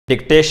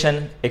Dictation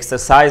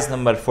exercise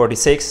number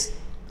 46.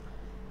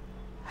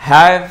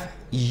 Have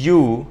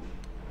you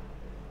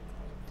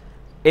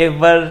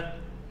ever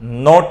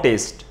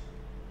noticed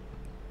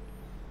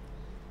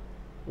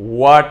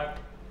what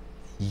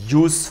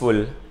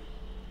useful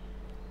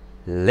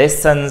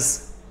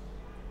lessons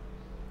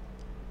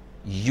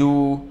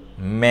you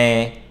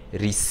may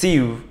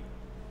receive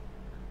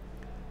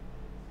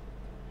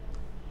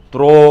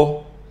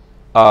through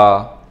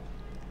a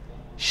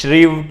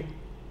shrewd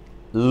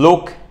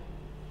look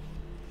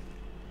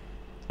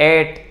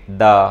at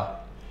the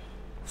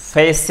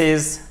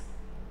faces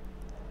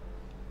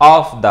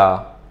of the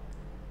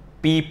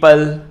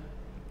people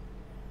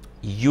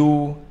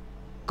you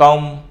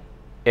come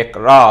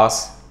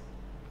across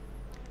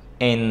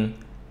in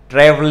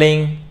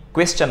traveling ?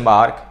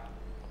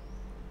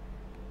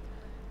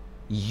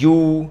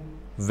 You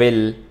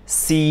will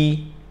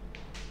see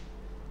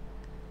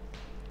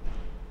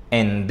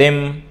in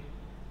them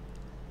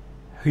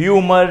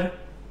humor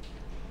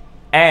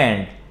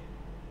and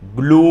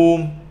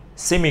gloom ,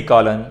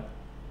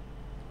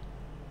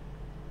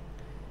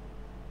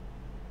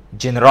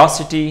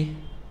 generosity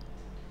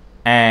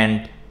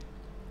and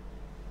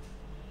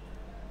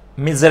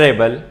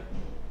miserable,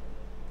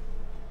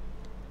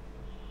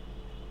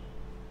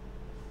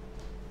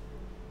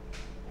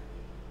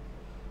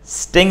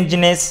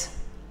 stinginess ,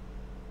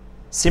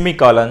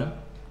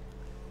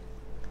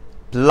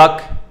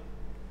 pluck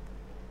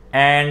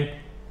and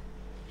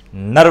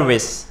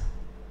nervous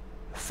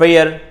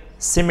fear ,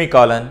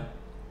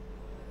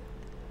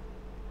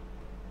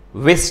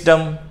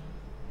 wisdom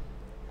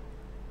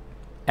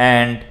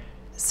and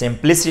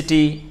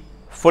simplicity ,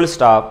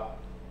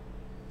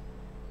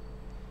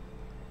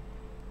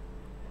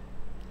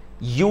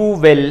 you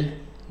will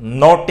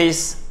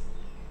notice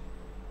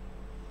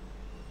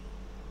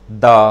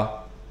the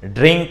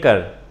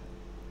drinker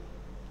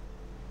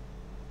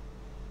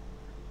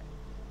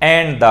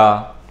and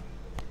the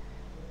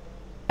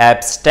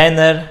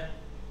abstainer ,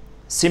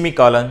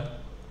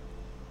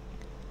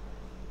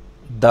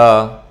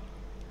 the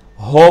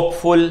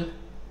hopeful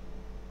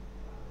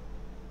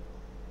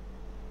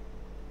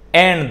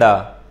and the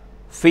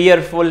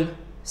fearful ,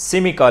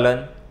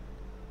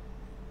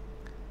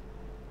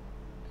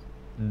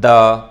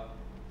 the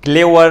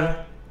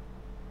clever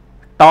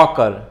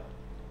talker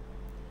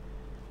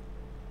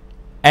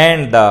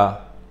and the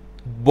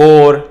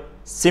bore ,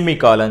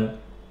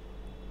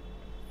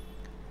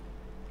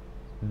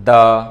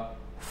 the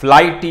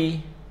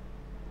flighty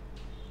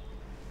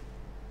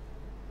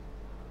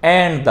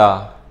and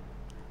the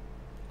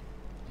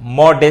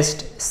modest ,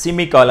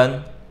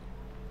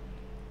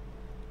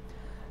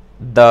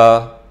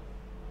 the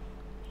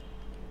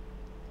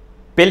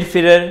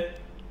pilferer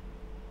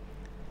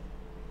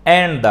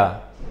and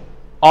the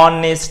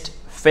honest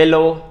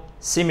fellow ,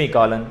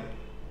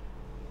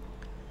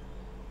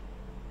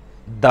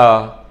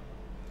 the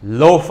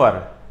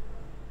loafer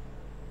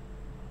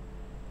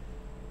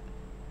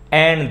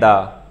and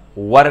the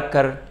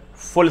worker ,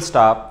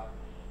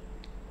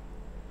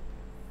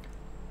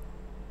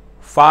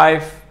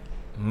 5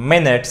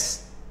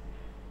 minutes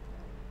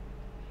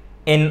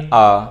in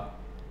a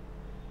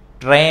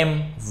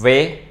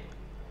tramway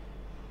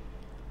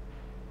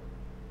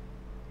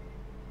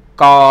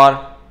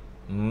car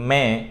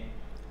may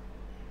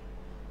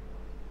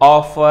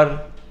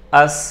offer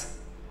us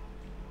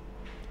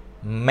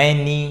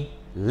many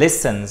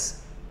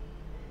lessons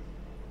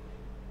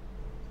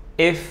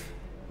if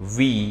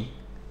we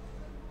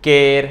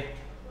care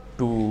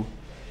to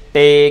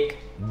take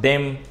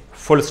them .